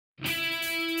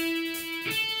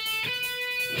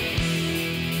Hello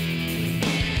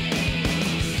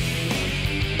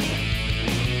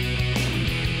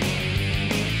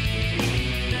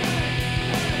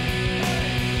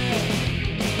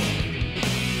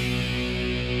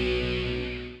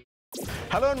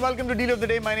and welcome to deal of the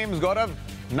day. My name is गौरव।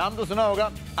 नाम तो सुना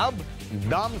होगा, अब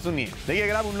दाम सुनिए। देखिए,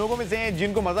 अगर आप उन लोगों में से हैं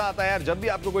जिनको मजा आता है यार जब भी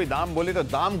आपको कोई दाम बोले तो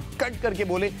दाम कट करके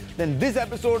बोले, then this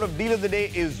episode of deal of the day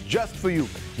is just for you.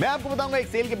 मैं आपको बताऊंगा एक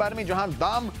सेल के बारे में जहां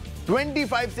दाम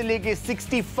 25 से लेके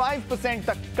 65%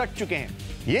 तक कट चुके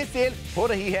हैं। ये सेल हो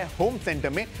रही है होम सेंटर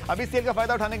में। अब इस सेल का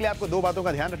फायदा उठाने के लिए आपको दो बातों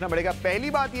का ध्यान रखना पड़ेगा। पहली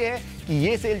बात यह है कि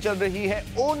ये सेल चल रही है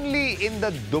only in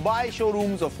the Dubai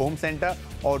showrooms of home centre,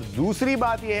 और दूसरी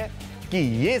बात यह है कि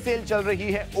ये सेल चल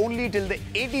रही है only till the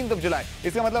 18th of July.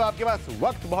 इसका मतलब आपके पास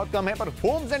वक्त बहुत कम है, पर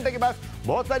होम सेंटर के पास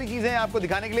बहुत सारी चीजें हैं आपको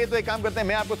दिखाने के लिए। तो एक काम करते हैं,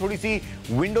 मैं आपको थोड़ी सी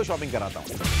विंडो शॉपिंग कराता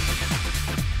हूं।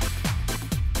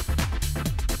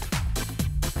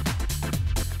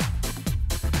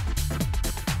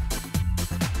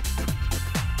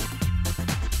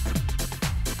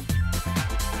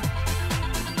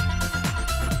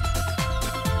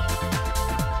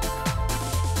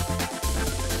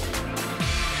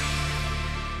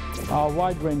 Our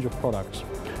wide range of products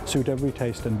suit every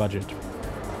taste and budget.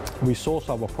 We source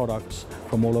our products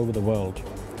from all over the world.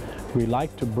 We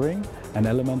like to bring an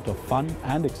element of fun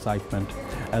and excitement,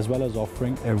 as well as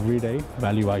offering everyday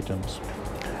value items.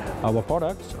 Our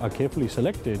products are carefully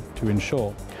selected to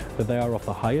ensure that they are of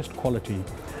the highest quality,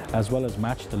 as well as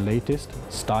match the latest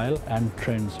style and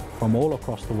trends from all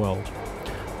across the world.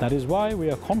 That is why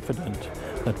we are confident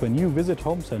that when you visit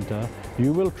Home Centre,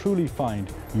 you will truly find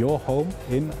your home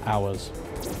in ours.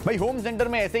 भाई, home centre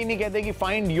में ऐसे ही नहीं कहते कि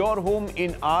find your home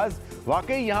in hours.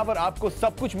 वाकई यहां पर आपको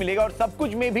सब कुछ मिलेगा, और सब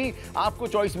कुछ में भी आपको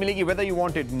चॉइस मिलेगी, whether you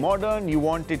want it modern, you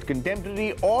want it contemporary,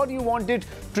 और you want it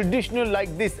traditional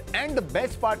like this. And the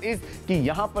best part is कि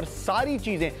यहां पर सारी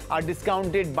चीजें आर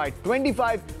डिस्काउंटेड बाय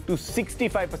 25 to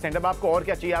 65%। अब आपको और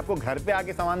क्या चाहिए? आपको घर पे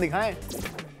आके सामान दिखाएं?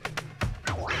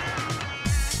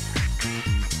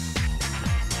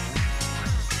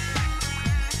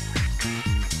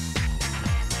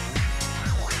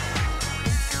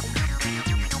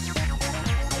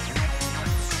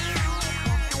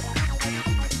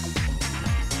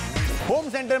 होम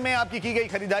सेंटर में आपकी की गई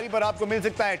खरीदारी पर आपको मिल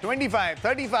सकता है 25,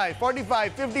 35, 45,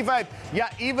 55 या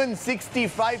इवन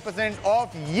 65%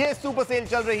 ऑफ। ये सुपर सेल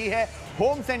चल रही है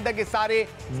होम सेंटर के सारे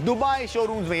दुबई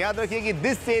शोरूम्स में। याद रखिए कि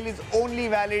this cell is only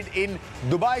valid in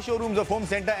Dubai showrooms of home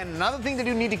centre. And another thing that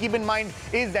you need to keep in mind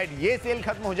is that ये सेल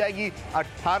खत्म हो जाएगी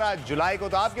 18 जुलाई को।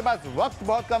 तो आपके पास वक्त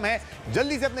बहुत कम है,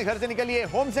 जल्दी से अपने घर से निकलिए,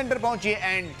 home centre पहुंचिए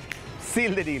and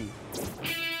seal the deal.